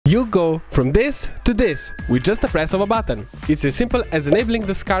You'll go from this to this with just a press of a button. It's as simple as enabling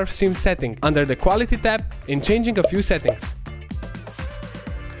the scarf seam setting under the Quality tab and changing a few settings.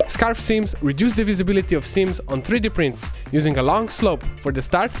 Scarf seams reduce the visibility of seams on 3D prints using a long slope for the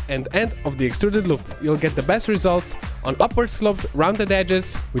start and end of the extruded loop. You'll get the best results on upward sloped rounded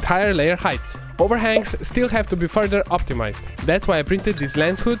edges with higher layer heights. Overhangs still have to be further optimized. That's why I printed this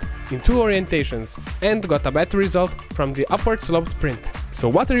lens hood in 2 orientations and got a better result from the upward sloped print. So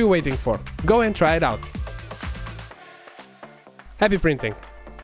what are you waiting for? Go and try it out. Happy printing!